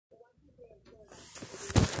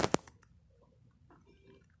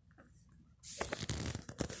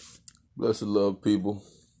Blessed love, people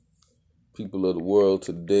of the world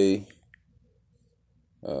today.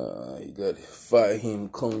 You got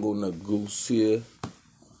Fyahim Kungo Negus here.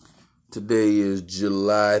 Today is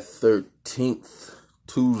July 13th,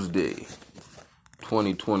 Tuesday,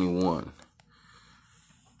 2021.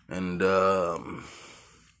 And I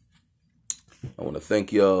want to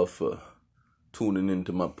thank y'all for tuning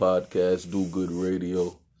into my podcast, Do Good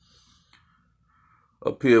Radio.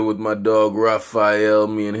 Up here with my dog Raphael,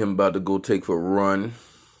 me and him about to go take for a run.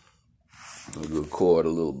 We'll record a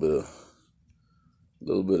little bit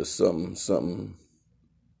of something,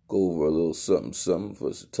 go over a little something for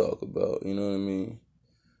us to talk about, you know what I mean?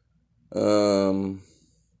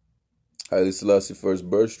 Haile Selassie first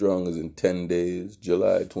birth strong is in 10 days,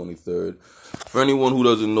 July 23rd. For anyone who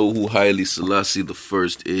doesn't know who Haile Selassie the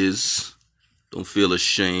first is, don't feel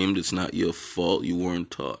ashamed, it's not your fault, you weren't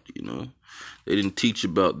taught, you know? They didn't teach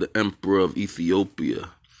about the emperor of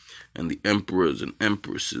Ethiopia and the emperors and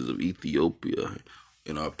empresses of Ethiopia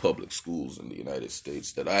in our public schools in the United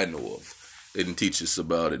States that I know of. They didn't teach us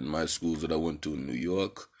about it in my schools that I went to in New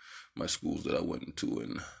York, my schools that I went to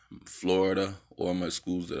in Florida, or my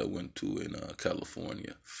schools that I went to in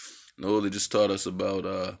California. No, they just taught us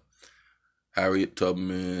about Harriet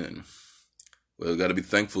Tubman. And, well, got to be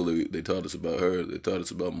thankful they taught us about her. They taught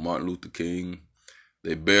us about Martin Luther King.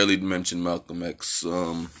 They barely mentioned Malcolm X.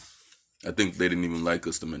 I think they didn't even like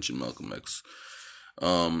us to mention Malcolm X.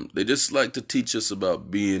 They just like to teach us about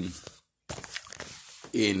being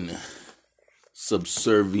in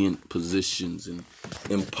subservient positions and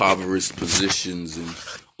impoverished positions and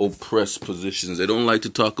oppressed positions. They don't like to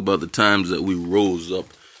talk about the times that we rose up.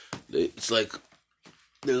 It's like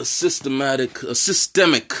there's a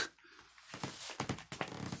systemic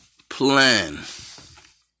plan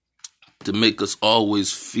to make us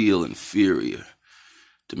always feel inferior,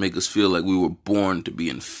 to make us feel like we were born to be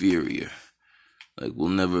inferior, like we'll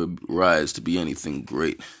never rise to be anything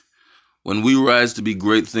great. When we rise to be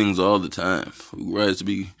great things all the time, we rise to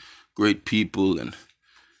be great people and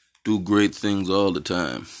do great things all the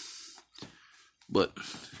time. But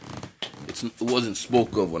it wasn't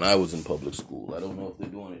spoke of when I was in public school. I don't know if they're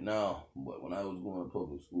doing it now, but when I was going to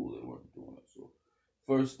public school, they weren't doing it. So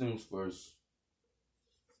first things first,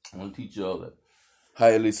 I want to teach y'all that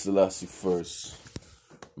Haile Selassie first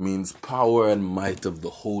means power and might of the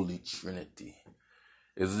Holy Trinity.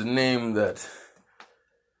 It's the name that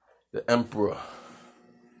the emperor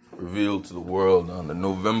revealed to the world on the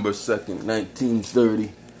November 2nd,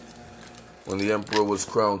 1930, when the emperor was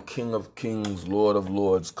crowned King of Kings, Lord of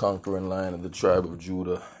Lords, conquering lion of the tribe of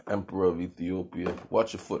Judah, emperor of Ethiopia.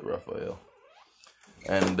 Watch your foot, Raphael.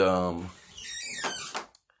 And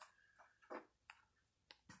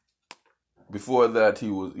before that, he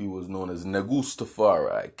was known as Negus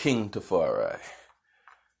Tafari, King Tafari.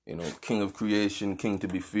 You know, King of creation, King to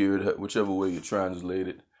be feared, whichever way you translate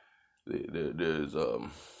it. There's a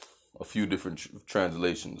few different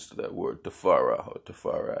translations to that word, Tafara or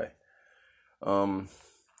Tafari.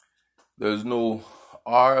 There's no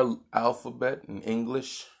R alphabet in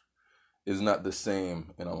English is not the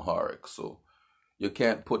same in Amharic, so you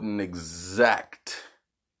can't put an exact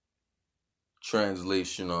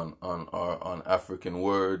translation on African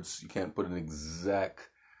words. You can't put an exact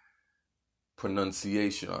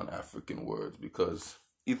pronunciation on African words because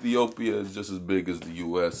Ethiopia is just as big as the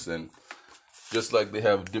U.S. and just like they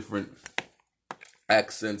have different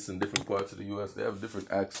accents in different parts of the U.S., they have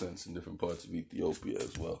different accents in different parts of Ethiopia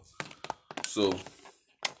as well. So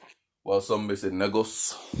while some may say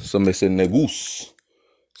Negos, some may say Negus,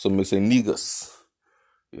 some may say Negus.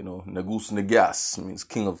 You know, Negus Negas means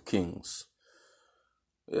King of Kings.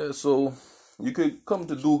 Yeah, so you could come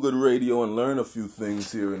to Do Good Radio and learn a few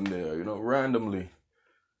things here and there, you know, randomly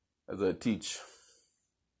as I teach.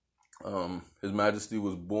 His Majesty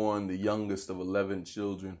was born the youngest of 11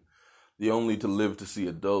 children, the only to live to see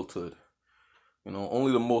adulthood. You know,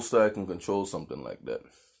 only the Most High can control something like that.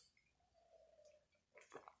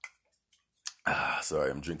 Sorry,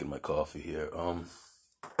 I'm drinking my coffee here.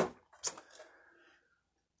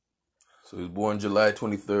 So he was born July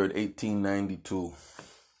 23rd, 1892.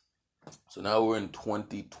 So now we're in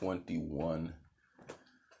 2021.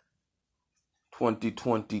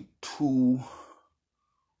 2022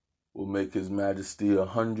 will make His Majesty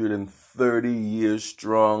 130 years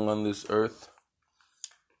strong on this earth.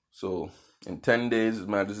 So in 10 days, His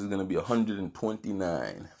Majesty is going to be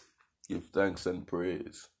 129. Give thanks and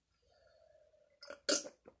praise.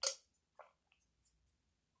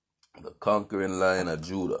 The conquering lion of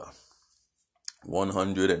Judah,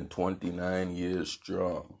 129 years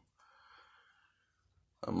strong.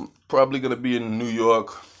 I'm probably going to be in New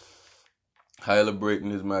York Haile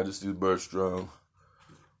breaking His Majesty's birth strong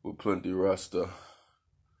with plenty Rasta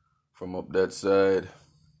from up that side.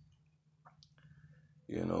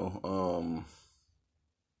 You know,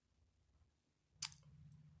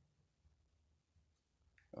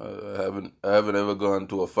 I haven't ever gone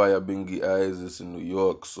to a Fyahim Isis in New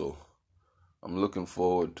York, so I'm looking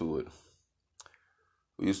forward to it.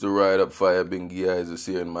 We used to ride up Fyahim Isis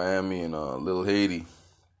here in Miami and Little Haiti.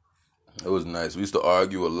 It was nice. We used to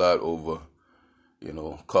argue a lot over, you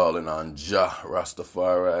know, calling on Jah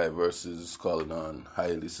Rastafari versus calling on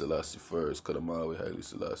Haile Selassie first, Kadamawi Haile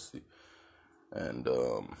Selassie. And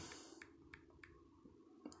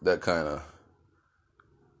that kind of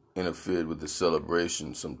interfered with the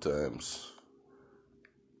celebration sometimes.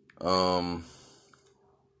 You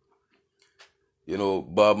know,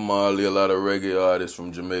 Bob Marley, a lot of reggae artists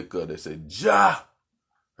from Jamaica, they say Jah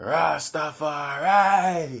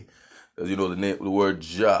Rastafari. As you know, the word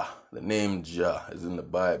Jah, the name Jah is in the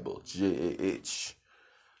Bible, Jah.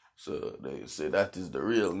 So they say that is the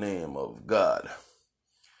real name of God.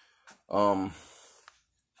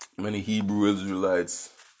 Many Hebrew Israelites,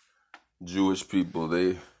 Jewish people,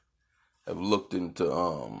 they have looked into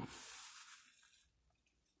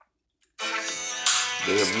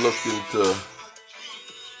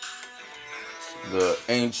the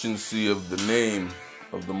anciency of the name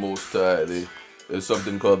of the Most High. There's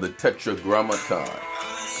something called the Tetragrammaton, and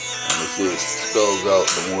they say it spells out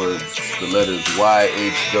the letters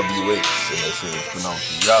YHWH, and they say it's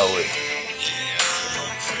pronounced Yahweh.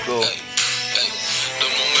 So,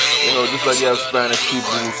 you know, just like you have Spanish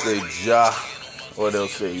people who say Jah, or they'll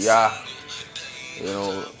say Yah, you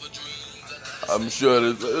know, I'm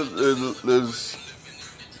sure there's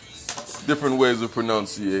different ways of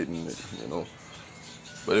pronunciating it, you know.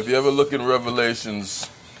 But if you ever look in Revelations,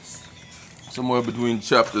 somewhere between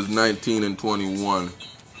chapters 19 and 21,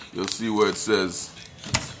 you'll see where it says,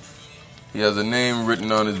 he has a name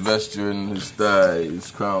written on his vesture and his thigh.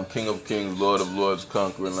 He's crowned King of Kings, Lord of Lords,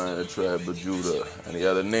 conquering Lion of the tribe of Judah. And he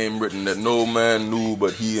had a name written that no man knew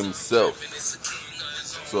but he himself.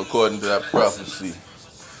 So according to that prophecy,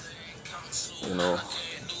 you know,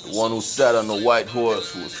 the one who sat on the white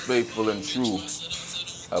horse, who was faithful and true,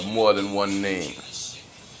 have more than one name.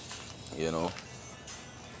 You know,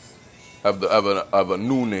 have a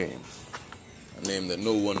new name, a name that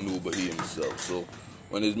no one knew but he himself. So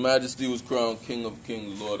when His Majesty was crowned King of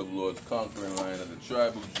Kings, Lord of Lords, conquering Lion of the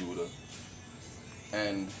tribe of Judah,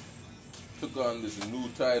 and took on this new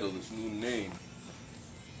title, this new name,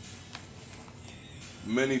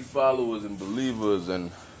 many followers and believers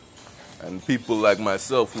and people like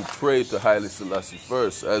myself who pray to Haile Selassie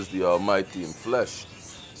first as the Almighty in flesh,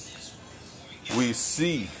 we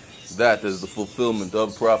see that as the fulfillment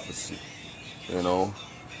of prophecy. You know,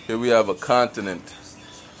 here we have a continent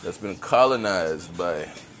that's been colonized by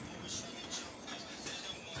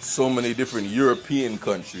so many different European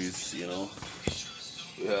countries. You know,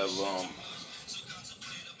 we have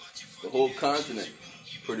the whole continent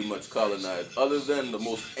pretty much colonized, other than the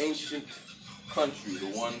most ancient country, the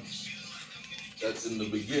one that's in the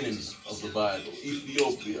beginning of the Bible,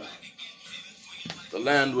 Ethiopia, the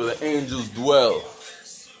land where the angels dwell,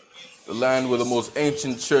 the land where the most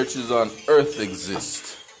ancient churches on earth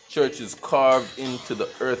exist, churches carved into the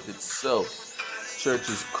earth itself,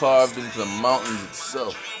 churches carved into the mountains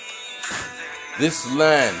itself. This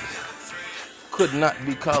land could not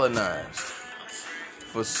be colonized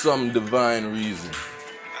for some divine reason.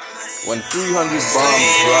 When 300 bombs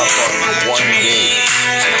drop on one day,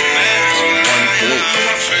 on one place,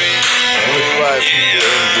 only 5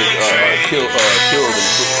 people killed and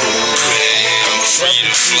put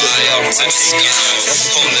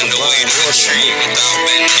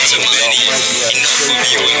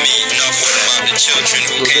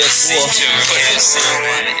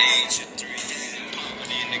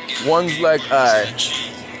ones like I,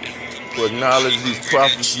 to acknowledge these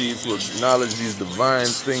prophecies, to acknowledge these divine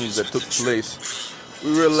things that took place,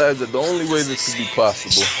 we realize that the only way this could be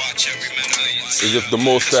possible is if the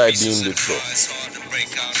Most High deemed it so.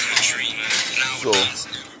 So,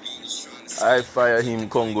 I, Fyahim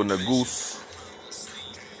Kungo Negus,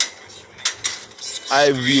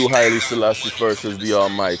 I view Haile Selassie first as the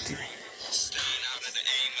Almighty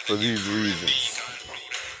for these reasons.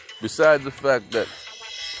 Besides the fact that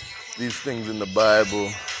these things in the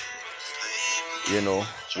Bible, you know,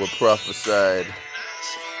 were prophesied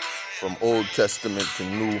from Old Testament to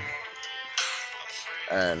New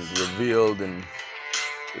and revealed in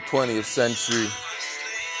the 20th century,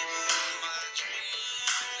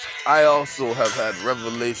 I also have had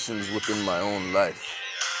revelations within my own life,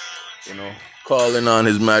 you know, calling on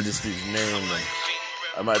His Majesty's name and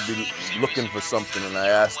I might be looking for something, and I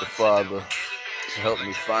ask the Father to help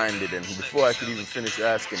me find it. And before I could even finish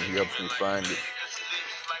asking, He helps me find it.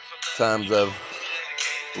 Times I've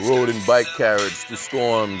rode in bike carriage through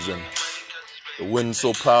storms, and the wind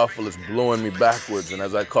so powerful it's blowing me backwards. And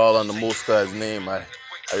as I call on the Most High's name, I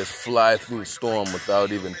just fly through the storm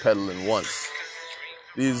without even pedaling once.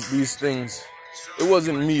 These things, it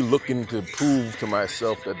wasn't me looking to prove to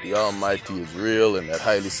myself that the Almighty is real and that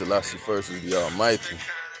Haile Selassie first is the Almighty.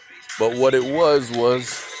 But what it was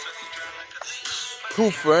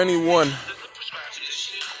proof for anyone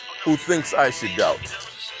who thinks I should doubt.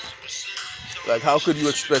 Like, how could you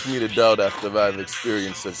expect me to doubt after I've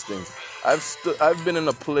experienced such things? I've been in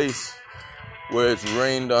a place where it's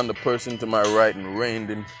rained on the person to my right and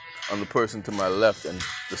rained on the person to my left, and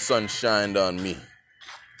the sun shined on me.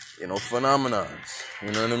 You know, phenomenons.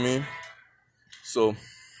 You know what I mean? So,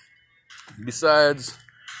 besides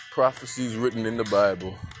prophecies written in the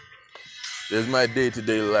Bible, there's my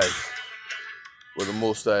day-to-day life where the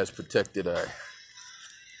Most High has protected I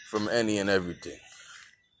from any and everything.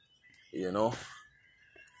 You know?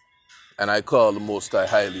 And I call the Most High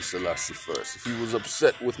Haile Selassie first. If he was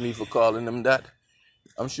upset with me for calling him that,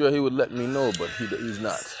 I'm sure he would let me know, but he's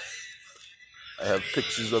not. I have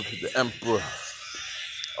pictures of the Emperor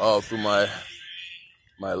all through my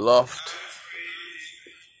loft,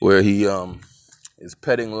 where he is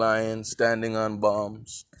petting lions, standing on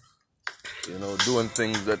bombs, you know, doing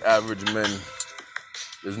things that average men,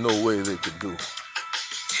 there's no way they could do,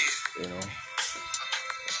 you know.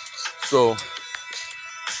 So,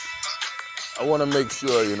 I want to make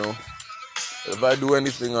sure, you know, if I do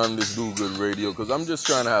anything on this Do Good Radio, because I'm just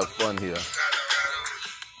trying to have fun here,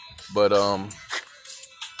 but I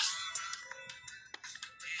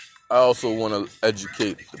also want to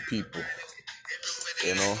educate the people,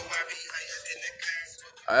 you know.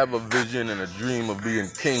 I have a vision and a dream of being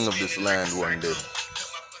king of this land one day.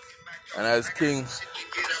 And as king,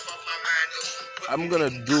 I'm going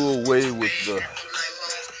to do away with the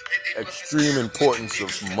extreme importance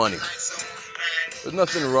of money. There's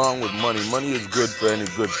nothing wrong with money. Money is good for any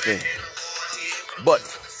good thing. But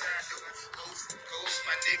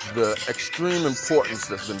the extreme importance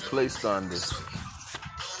that's been placed on this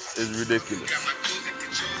is ridiculous.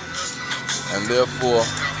 And therefore,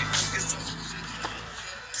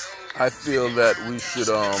 I feel that we should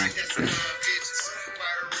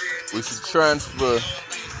transfer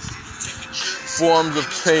forms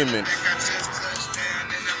of payment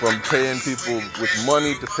from paying people with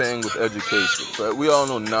money to paying with education. So we all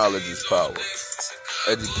know knowledge is power.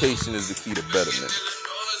 Education is the key to betterment.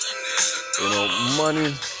 You know,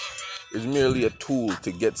 money is merely a tool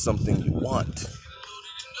to get something you want.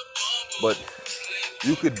 But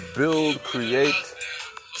you could build, create,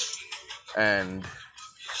 and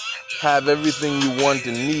have everything you want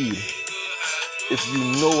and need if you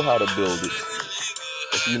know how to build it,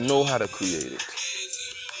 if you know how to create it.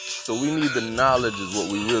 So we need the knowledge is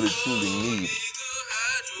what we really truly need,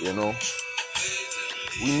 you know.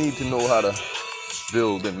 We need to know how to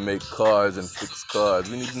build and make cars and fix cars.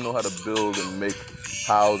 We need to know how to build and make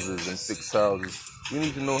houses and fix houses. We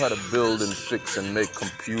need to know how to build and fix and make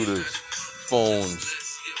computers, phones.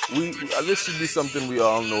 This should be something we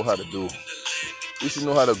all know how to do. We should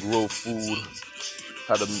know how to grow food,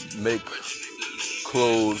 how to make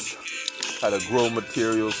clothes, how to grow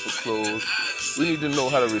materials for clothes. We need to know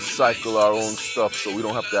how to recycle our own stuff so we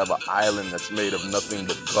don't have to have an island that's made of nothing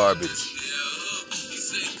but garbage.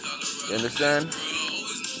 You understand?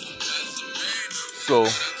 So,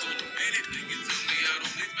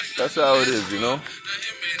 that's how it is, you know?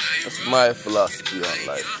 That's my philosophy on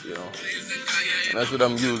life, you know? And that's what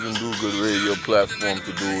I'm using Do Good Radio platform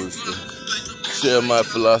to do, is to share my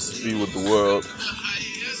philosophy with the world.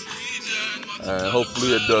 And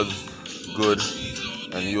hopefully it does good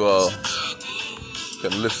and you all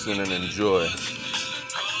can listen and enjoy.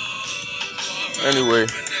 Anyway,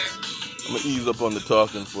 I'm going to ease up on the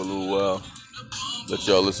talking for a little while. Let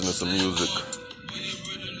y'all listen to some music.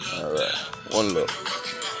 Alright, one love.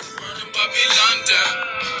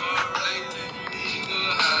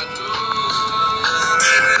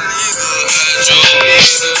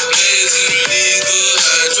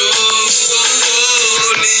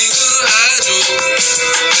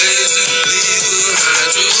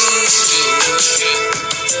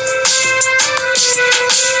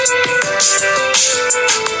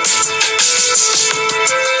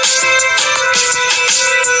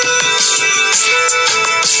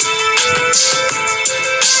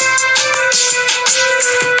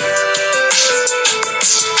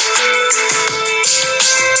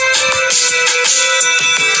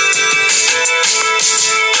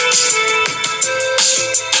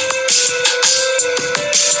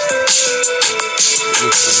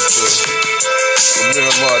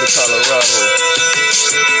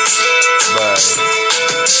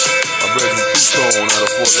 tone out of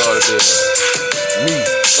Fort Lauderdale. Me,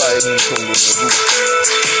 Fyahim Kungo Negus,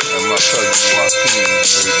 and my cousin Joaquin made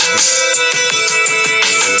the beat.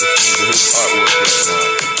 Listen to his artwork right now.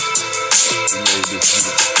 He made this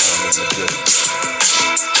beautiful sound in Majesty.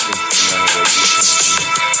 Instrumental that you're listening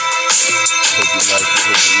to. Hope you like it,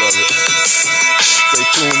 hope you love it. Stay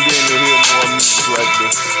tuned in to hear more music like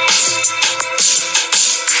this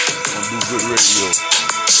on Do Good Radio.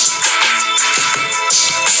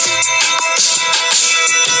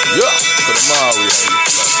 Yeah, Kadamawi, how you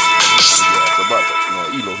feel? Sabata, no,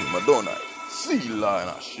 Elohim, Madonna, Sila,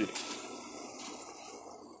 and that shit.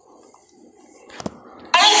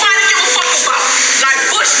 Nobody give a fuck about like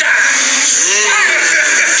Bush died.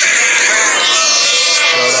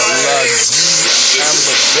 Shout out Lord G,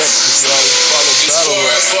 Amber Deck, if you always follow battle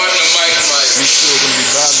rap. We still gonna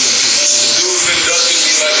be battling to Dude's been ducking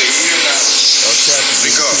me like a year now.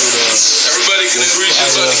 Everybody can agree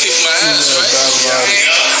she's about to kick my ass, right?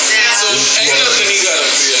 So ain't nothing he gotta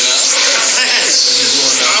fear now.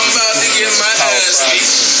 I'm about to get my ass beat.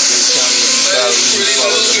 Pretty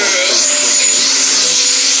little girl.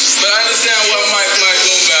 But I understand why Mike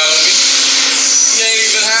gonna battle me. He ain't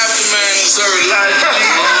even half the man who served life.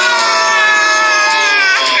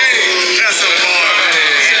 Hey, that's a bar, man.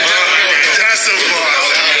 That's a bar.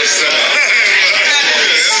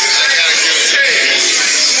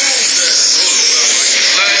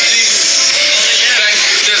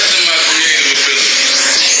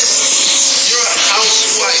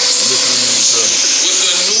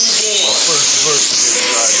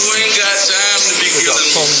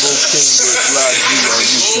 Congo King with Live G on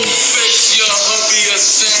YouTube. Go fix your hubby a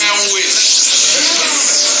sandwich.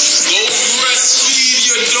 Go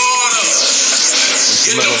breastfeed your daughter.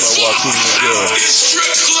 Get the fuck out of this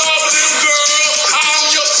strip club, little girl. I'm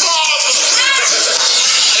your father.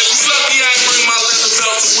 If you lucky I ain't bring my leather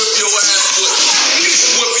belt to whip your ass with.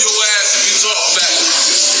 Whip your ass if you talk back.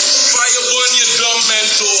 Fire burn your dumb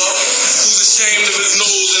mentor who's ashamed of his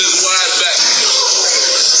nose and his wide back.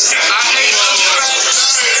 I hate the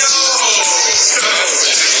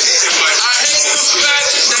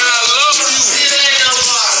fact that I love you.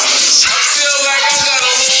 I feel like I got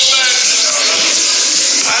a whole back.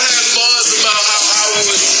 I had bars about how I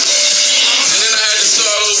would, and then I had to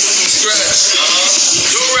start over from scratch.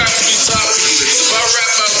 Your raps be topiculous. If I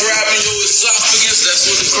rap by grabbing your esophagus, that's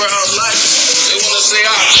what the crowd likes. They want to say,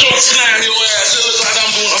 I'll choke slam your ass. It looks like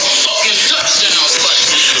I'm doing a fucking touchdown spike.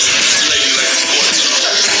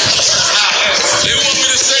 They want me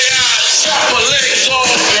to say I'll chop her legs off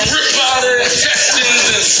and rip out her intestines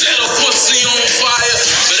and set her pussy on fire,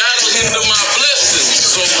 but that'll hinder my blessings.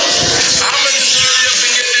 So I'ma just hurry up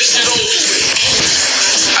and get this shit over with.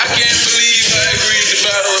 I can't believe I agreed to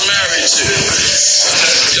battle a married chick.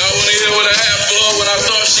 Y'all wanna hear what I had for her when I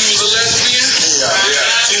thought she was a lesbian?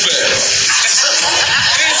 Yeah. Too bad.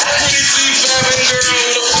 This pretty teeth-having girl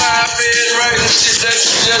with a fly bed writing shit that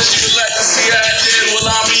suggests you would like to see how I did. Well,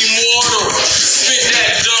 I'm immortal. Spit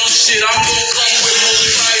that dumb shit. I'm gonna come with more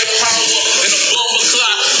firepower and a bomber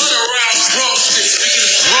clock, 100-round drumstick. Speaking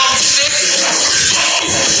of drumstick,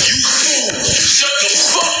 you fool. Shut the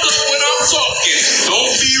fuck up when I'm talking.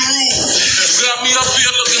 Don't be rude. You got me up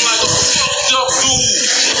here looking like a fucked up dude.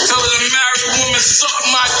 Telling a married woman, suck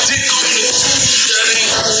my dick on the tube. That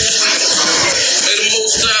ain't cool. May the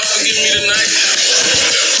Most High forgive me tonight.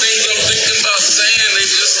 Things I'm thinking about saying, they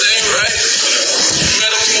just ain't right.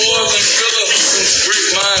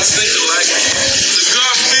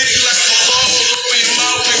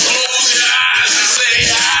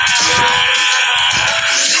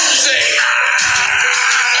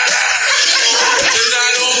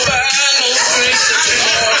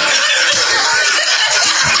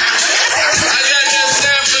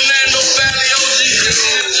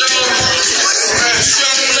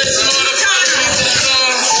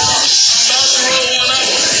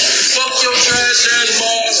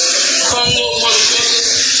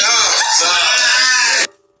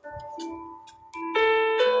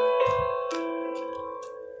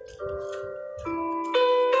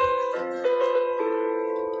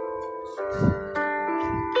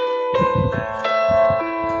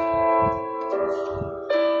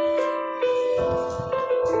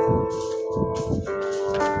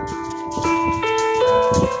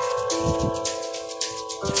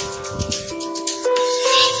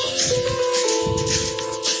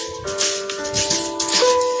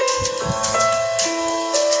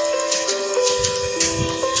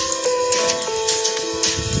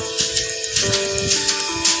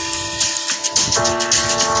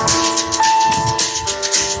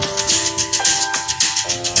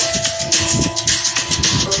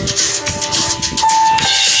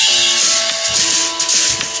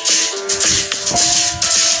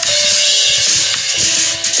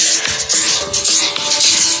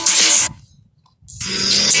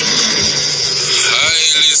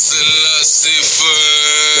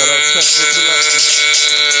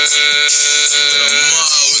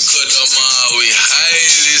 Kodamawi,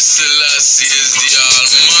 Haile Selassie is the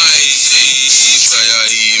Almighty.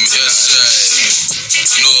 Fyahim, yes, right.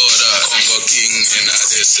 Know that Congo King in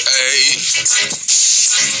this,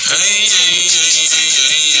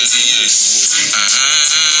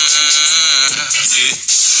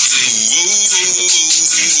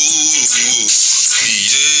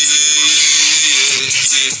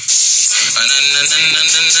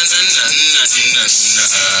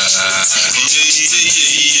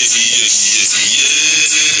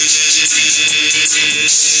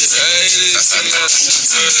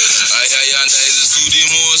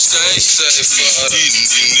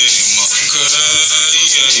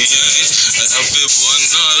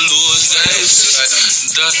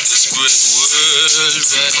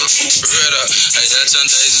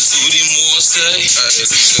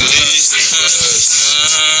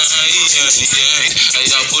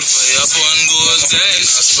 I put fire upon those guys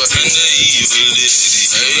and the evil lady.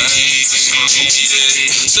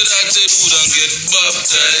 So that they wouldn't get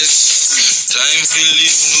baptized. Time to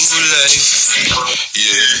live new life.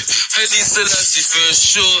 Yeah. Haile Selassie first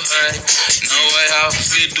show high. Now I have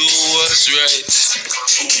to do what's right.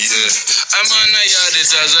 Yeah. I'm on a yard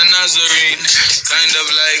as a Nazarene, kind of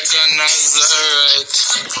like a Nazarite.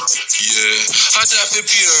 Yeah. I have to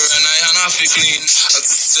pure and I have to clean,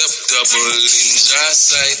 acceptable in God's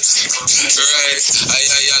sight. Right. I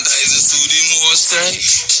and I to the Most High.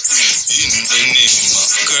 In the name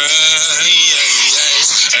of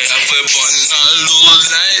Christ, I have a burn all those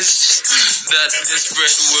lies that they spread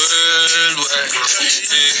worldwide.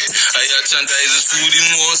 I chant I to the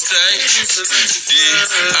Most High.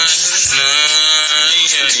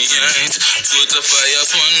 Put a fire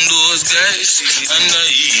upon those guys and the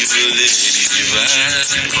evil lady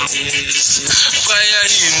device.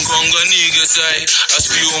 Fyahim Kungo Negus, I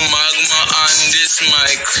spew magma on this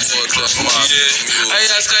mic. Yeah. I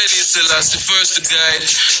ask Haile Selassie first to guide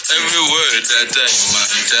every word that I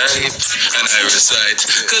might type and I recite.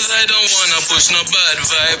 Cause I don't wanna push no bad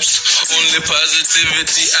vibes, only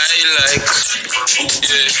positivity I like.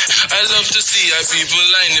 Yeah. I love to see how people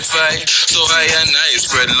unify, so I and I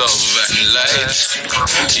spread love and light.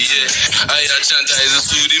 Yeah. I chant I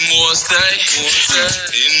to the Most High.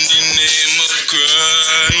 In the name of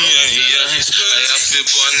Christ, I have to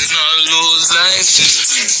burn all those lights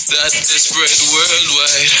that they spread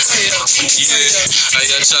worldwide. Yeah,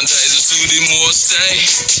 I chant I to the Most High.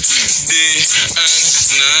 Day and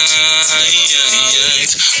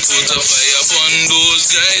night, put a fire upon those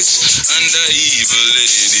guys and the evil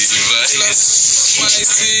lady device.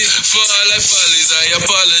 For all I follies, I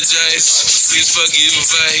apologize. Please forgive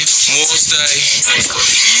I Most High.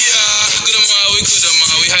 Yeah, Kodamawi,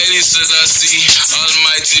 Haile Selassie,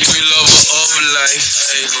 Almighty, lover of life.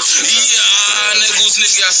 Yeah, Negus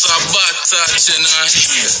Negus Sabata Chenai,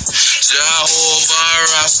 Jehovah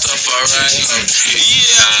Rastafari.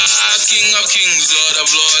 Yeah, King of Kings, Lord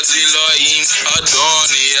of Lords, Elohim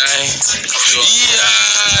Adonai. Yeah,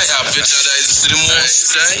 I have to to the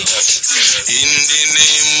Most High. In the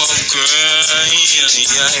name of Christ,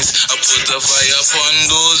 I put a fire upon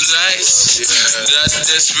those lights that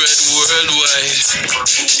they spread worldwide.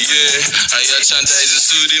 Yeah, I chant to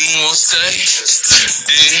the Most High.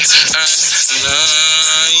 Day and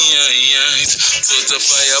night, put a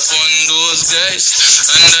fire upon those guys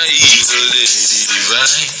and the evil lady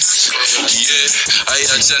divine. Yeah, I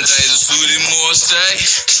chant to the Most High.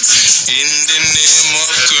 In the name of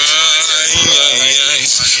Christ,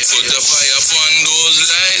 put a fire upon those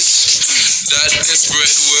lights that they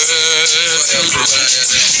spread worldwide.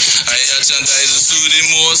 I chant to the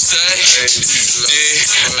Most High. Day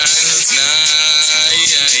and night,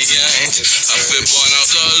 I feel burn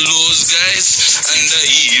out all those guys and the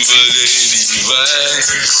evil lady divine.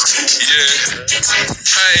 Yeah,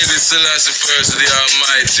 Haile Selassie first, the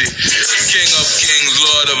Almighty, King of Kings,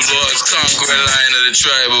 Lord of Lords, conquering Lion of the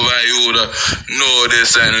tribe of Judah. Know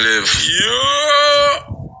this and live. Yeah.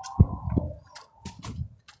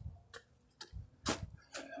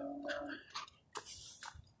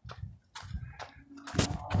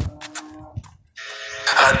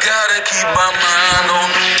 I gotta keep my mind on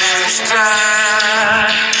the most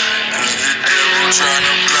high, cause the devil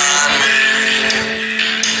tryna blind me.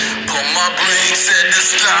 Put my brakes at the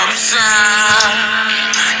stop sign,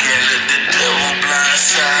 can't let the devil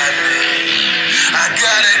blindside me. I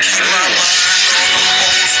gotta keep my mind on the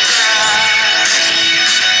most high,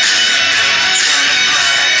 the devil tryna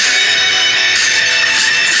blind me.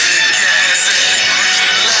 Hit the gas at the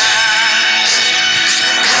green light,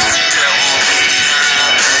 the devil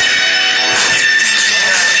behind me.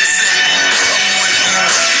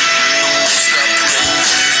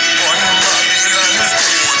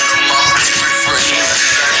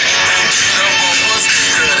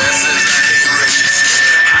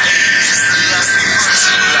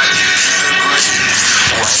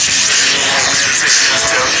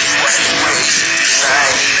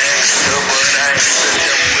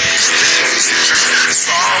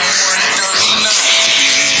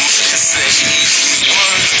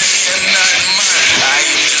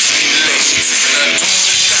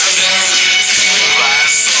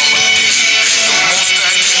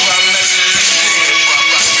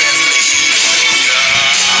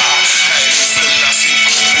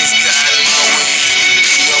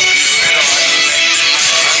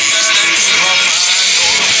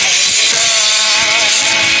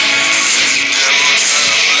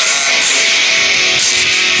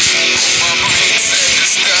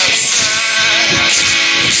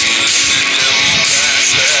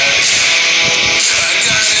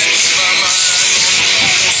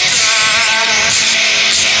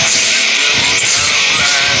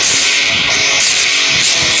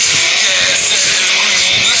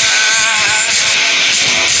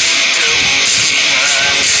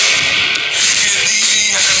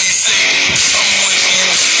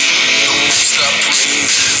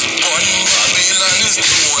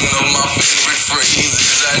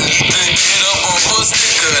 I need to get up on a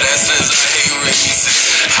sticker that says I hate racist.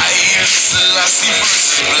 Haile Selassie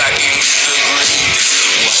versus black integrate. Why you hate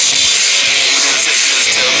the Texas?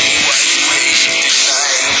 Tell me why you hate it. I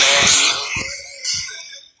ain't that.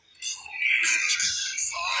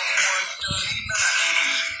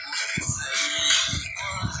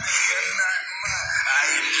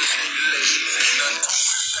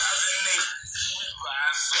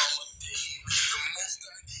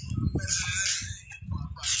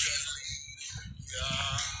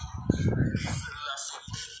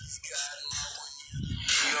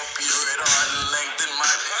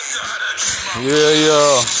 Yeah,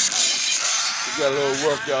 y'all. We got a little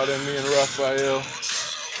workout in me and Raphael.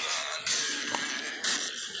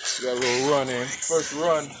 We got a little run in. First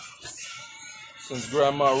run since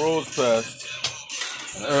Grandma Rose passed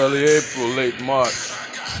in early April, late March.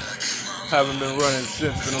 Haven't been running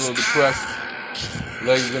since, been a little depressed.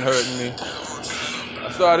 Legs been hurting me.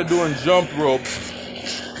 I started doing jump rope,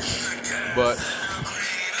 but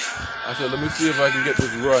I said, let me see if I can get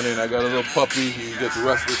this run in. I got a little puppy. He gets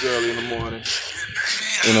restless early in the morning.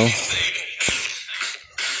 You know.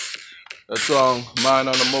 That song, Mine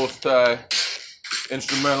on the Most High,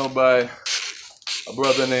 instrumental by a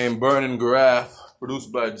brother named Burning Graph,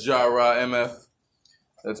 produced by Jara MF.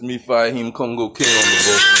 That's me, Fyahim Kungo King on the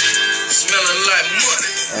vocals.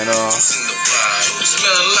 And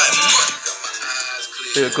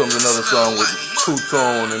here comes another song with Two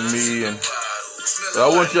Tone and me, and so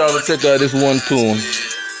I want y'all to check out this one tune.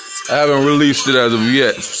 I haven't released it as of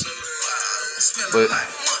yet, but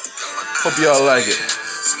hope y'all like it.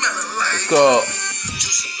 It's called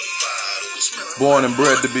Born and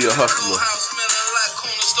Bred to Be a Hustler.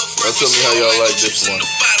 Y'all tell me how y'all like this one.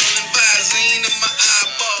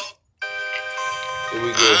 Here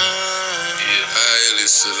we go.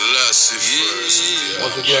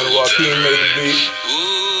 Once again, Joaquin made the beat.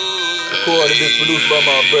 Recorded this, produced by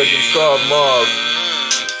my brethren, Starve Marv,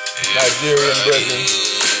 Nigerian brethren.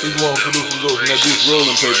 He's the one who produces those Negus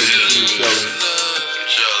rolling papers you see me selling.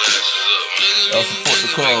 Y'all support the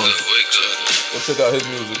cause. Go check out his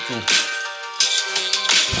music too.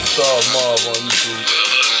 Starve Marv on YouTube.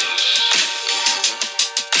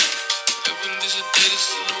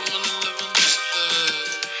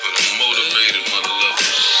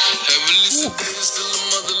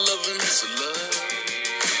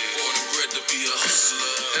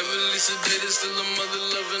 Sedated, still a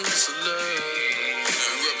mother-loving hustler.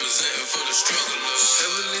 And representing for the strugglers.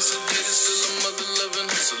 Heavily sedated, still a mother-loving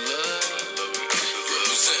hustler.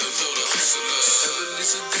 Representing for the hustlers. Heavily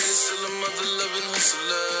sedated, still a mother-loving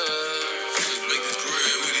hustler. Let's make this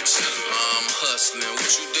bread with each other. I'm hustling. What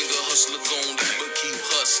you think a hustler gon' do but keep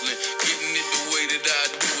hustling? Getting it the way that I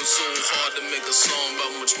do it so hard to make a song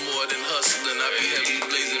about much more than hustling. I be heavy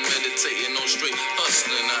blazing, meditating on straight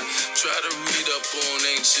hustling. I try to read up on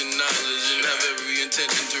ancient knowledge and have every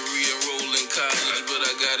intention to re-enroll in college, but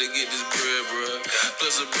I gotta get this bread, bruh.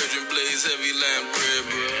 Plus a brethren blaze heavy lamb bread,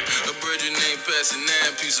 bruh. A brethren ain't passing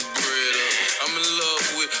 9 piece of bread up. I'm in love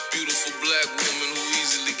with beautiful black women who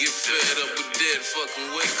easily get fed up with dead fucking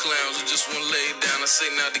weight clowns who just wanna lay down. I say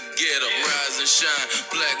now to get up, rise and shine.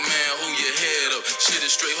 Black man, hold your head up. Shit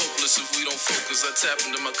is straight hopeless if we don't focus. I tap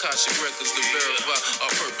into my Akashic records to verify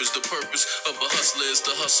our purpose. The purpose of a hustler is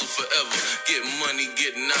to hustle forever. Get money,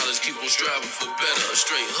 get knowledge, keep on striving for better. A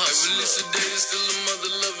straight hustler. Heavily sedated, still a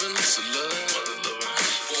mother-loving hustler.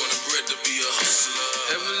 Born and bred to be a hustler.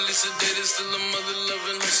 Heavily sedated, still a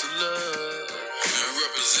mother-loving hustler. And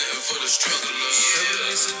representing for the strugglers.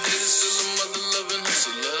 Heavily sedated, still a mother-loving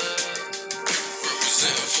hustler.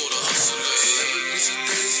 Representing for the hustler. Heavily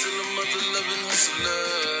sedated, still a mother-loving hustler.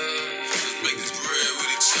 Let's make this bread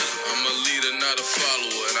with each other. I'm a leader, not a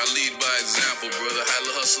follower, and I lead by example, brother.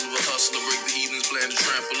 Haile hustle of a hustler, break the heathens, plan to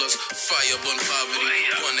trample us. Fire burn poverty,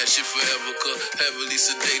 run that shit forever, cause heavily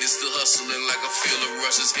sedated, still hustling like I feel a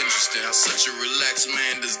rush. It's interesting how such a relaxed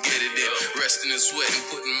man does get it in. Resting and sweating,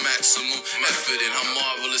 putting maximum effort in. How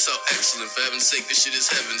marvelous, how excellent. For heaven's sake, this shit is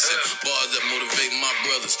heaven sent. Bars that motivate my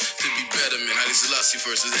brothers to be better men. Haile Selassie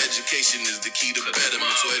first, his education is the key to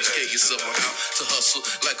betterment. So educate yourself on how to hustle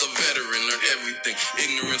like a veteran. Learn everything.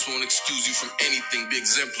 Ignorance won't excuse you from anything. Be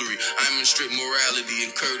exemplary. I'm in straight morality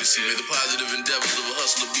and courtesy. May the positive endeavors of a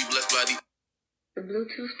hustler be blessed by The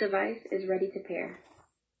Bluetooth device is ready to pair.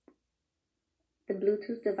 The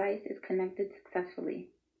Bluetooth device is connected successfully.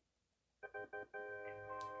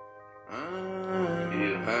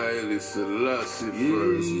 Haile Selassie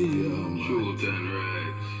first. Sultan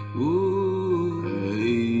Rags. Ooh,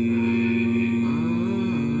 hey.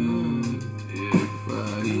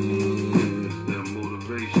 That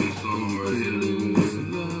motivation song right here.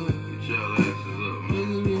 Get y'all asses up,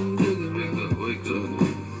 man.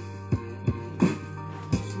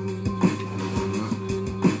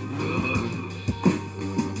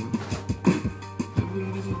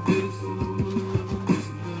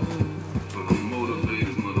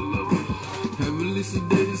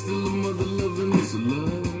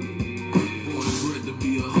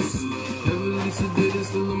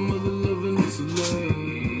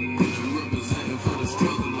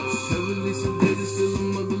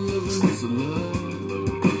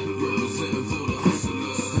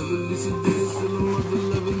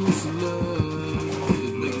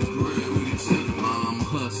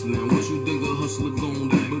 hustling. What you think a hustler gon'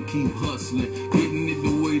 do but keep hustling? Getting it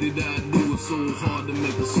the way that I do, it's so hard to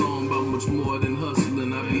make a song about much more than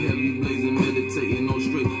hustling. I be heavy blazing, meditating on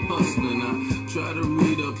straight hustling. I try to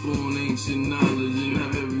read up on ancient knowledge and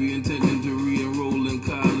have every intention to re-enroll in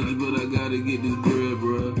college, but I gotta get this bread,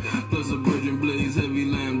 bruh. Plus a virgin blaze heavy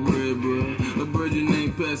land bread, bruh. A virgin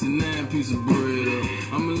ain't passing 9 pieces of bread up.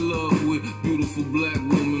 I'm in love with beautiful black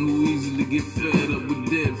women who easily get fed up with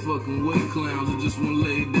dead fucking weight clowns who just wanna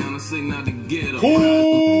lay down and say not to get up.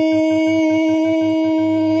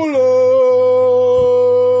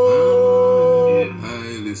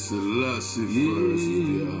 Haile, Selassie first,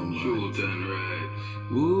 yeah, sure done right.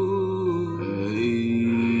 Ooh, hey,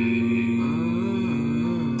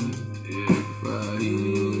 yeah,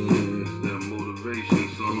 Fyahim, that motivation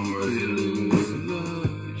song right here.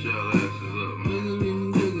 Get y'all asses up, man.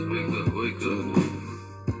 Wake up, wake up.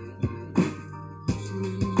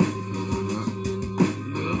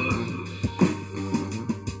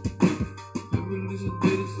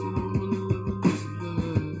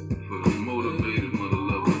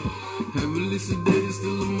 Sedated,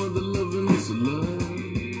 still a mother loving hustler.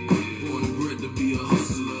 Born and bred to be a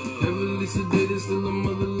hustler. Heavily sedated, still a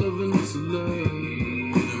mother loving hustler.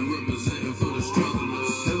 And representing for the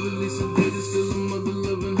strugglers. Heavily sedated, still a mother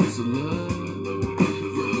loving hustler.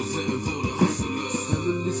 Representing for the hustlers.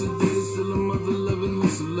 Heavily sedated, still a mother loving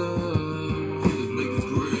hustler. Just make this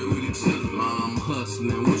bread with each other. I'm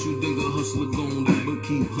hustling. What you think a hustler gon' do but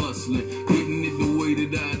keep hustling? Getting it the way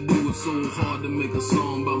that I do, it's so hard to make a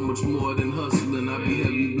song about much more than hustling. I be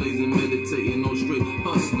heavy blazing, meditating on straight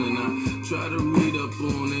hustling. I try to read up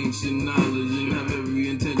on ancient knowledge and have every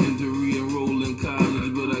intention to re-enroll in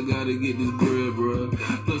college, but I gotta get this bread, bruh.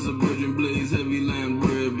 Plus a virgin blaze heavy land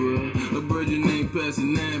bread, bruh. A virgin ain't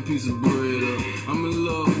passing 9 pieces of bread up. I'm in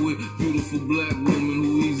love with beautiful black women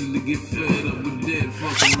who easily get fed up with dead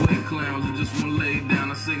fucking weight clowns who just wanna lay down.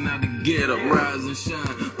 I say not to get up, rise and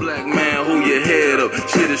shine. Black man, hold your head up.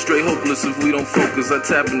 Shit is straight hopeless if we don't focus. I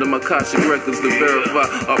tap into my Akashic records to verify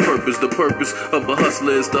our purpose. The purpose of a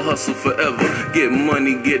hustler is to hustle forever. Get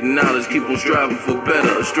money, get knowledge, keep on striving for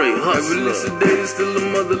better. A straight hustler. Heavily sedated, still a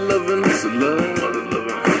mother loving hustler.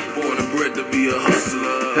 Born and bred to be a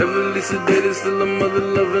hustler. Heavily sedated, still a mother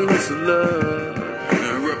loving hustler.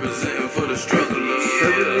 And representing for the strugglers.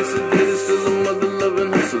 Heavily sedated, still a mother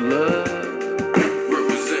loving hustler.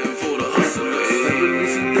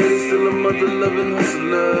 Still a mother-loving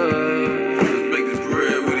hustler. Let's make this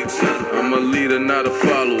bread with each other. I'm a leader, not a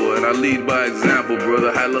follower, and I lead by example,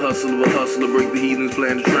 brother. Haile hustle of a hustler, break the heathens,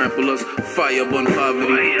 plan to trample us. Fire upon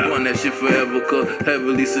poverty, run that shit forever, cause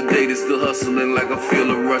heavily sedated, still hustling like I feel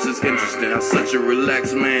a rush. It's interesting how such a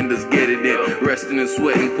relaxed man does get it in. Resting and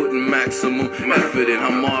sweating, putting maximum effort in.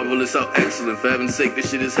 How marvelous, how excellent. For heaven's sake, this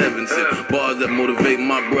shit is heaven sent. Bars that motivate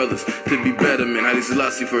my brothers to be better men. Haile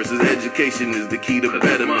Selassie first, his education is the key to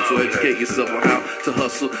betterment. So educate yourself on how to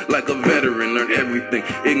hustle like a veteran. Learn everything.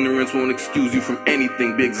 Ignorance won't excuse you from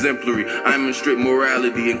anything. Be exemplary. I demonstrate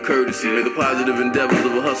morality and courtesy. May the positive endeavors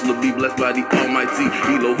of a hustler be blessed by the Almighty.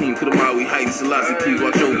 Elohim, Kudamawi, Haile Selassie, please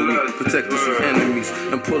watch over me. Protect us from enemies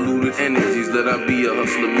and polluted energies. Let I be a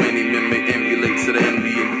hustler. Many men may emulate to the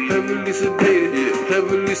envy. Heavily sedated,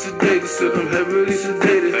 heavily sedated, still I'm heavily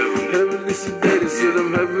sedated, heavily sedated, still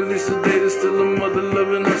I'm heavily sedated, still a mother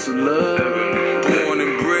loving hustler. Born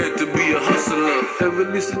and bred to be a hustler.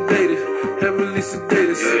 Heavily sedated,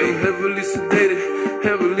 still I'm heavily sedated,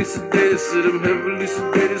 heavily sedated, still I'm heavily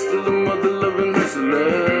sedated, still a mother loving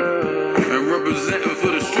hustler. And representing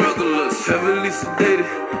for the strugglers. Heavily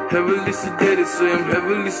sedated, say I'm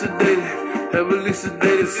heavily sedated. Heavily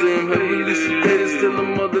sedated, say I'm heavily sedated, still a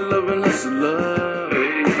mother loving hustler.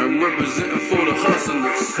 I'm representing for the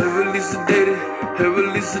hustlers. Heavily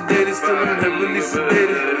sedated, still I'm heavily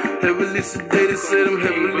sedated. Heavily sedated, say I'm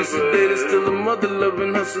heavily sedated, still a mother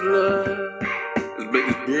loving hustler. Let's make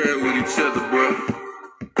this bread with each other, bro.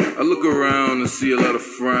 I look around and see a lot of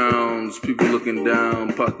frowns. People looking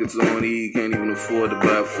down, pockets on E, can't even afford to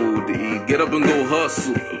buy food to eat. Get up and go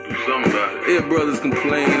hustle. Do something about it. Yeah, brothers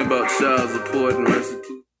complain about child support and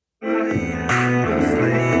restitution. I am a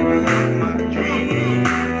slave of my dream,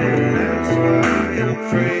 and that's why I'm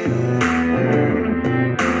free.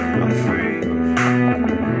 I'm free.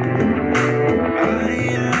 I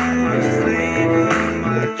am a slave of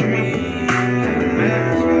my dream, and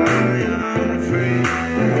that's why I'm free.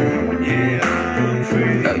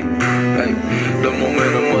 The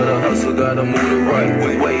momentum of the hustle gotta move the right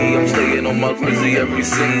way. I'm staying on my grizzly every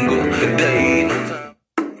single day. No time.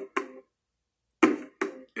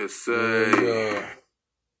 Yes, sir.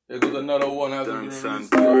 Here goes another one. Done sung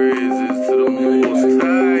praises to the Most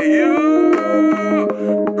High.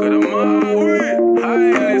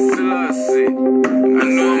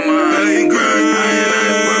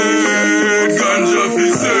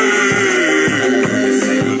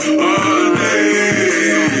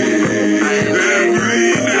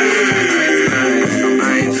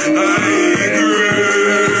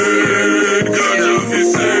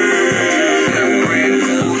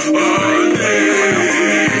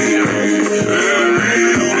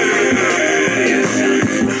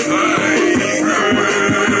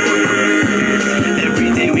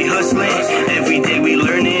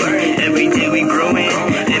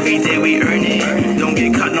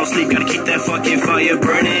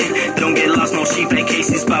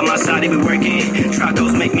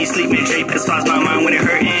 sleep, meditate, piss toss my mind when it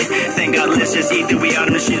hurting. Thank God, let's just eat that we out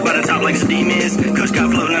in the streets by the top like some demons. Kush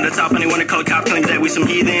got floating on the top, and they wanna call cop claims that we some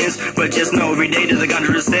heathens. But just know every day that the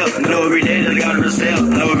ganja is sale. Know every day that the ganja is sale.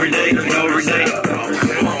 Know every day, know every day.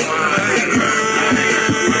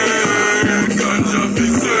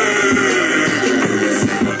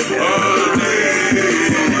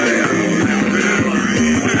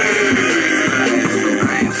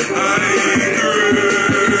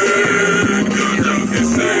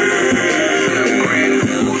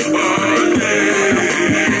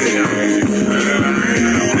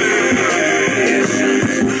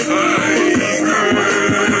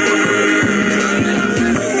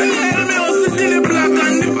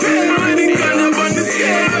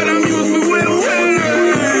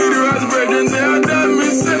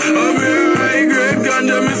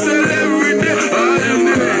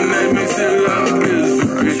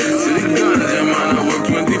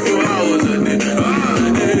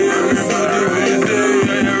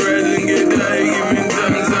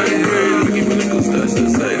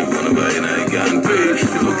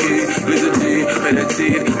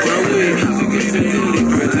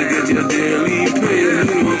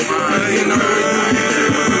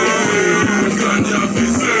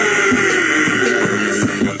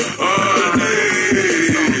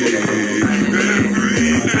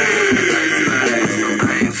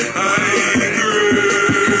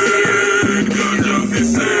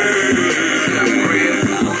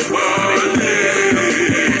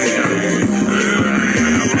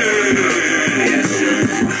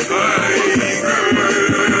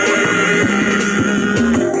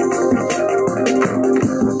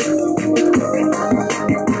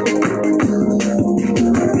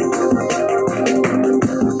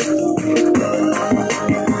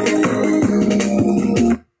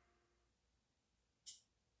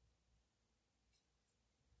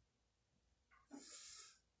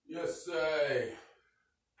 Yes, sir.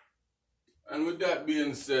 And with that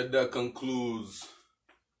being said, that concludes,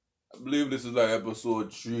 I believe this is like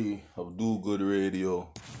episode 3 of Do Good Radio,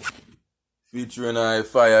 featuring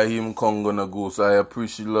Fyahim Kungo Negus. I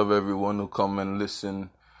appreciate, love everyone who come and listen.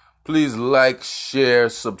 Please like, share,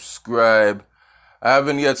 subscribe. I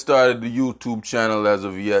haven't yet started the YouTube channel as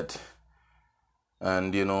of yet.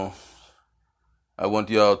 And, you know, I want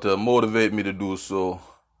y'all to motivate me to do so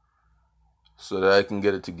that I can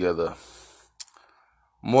get it together.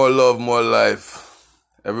 More love, more life.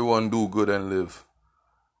 Everyone do good and live.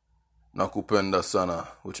 Nakupenda sana,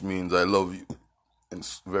 which means I love you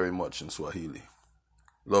very much in Swahili.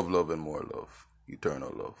 Love, love, and more love.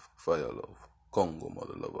 Eternal love. Fire love. Congo,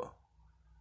 mother lover.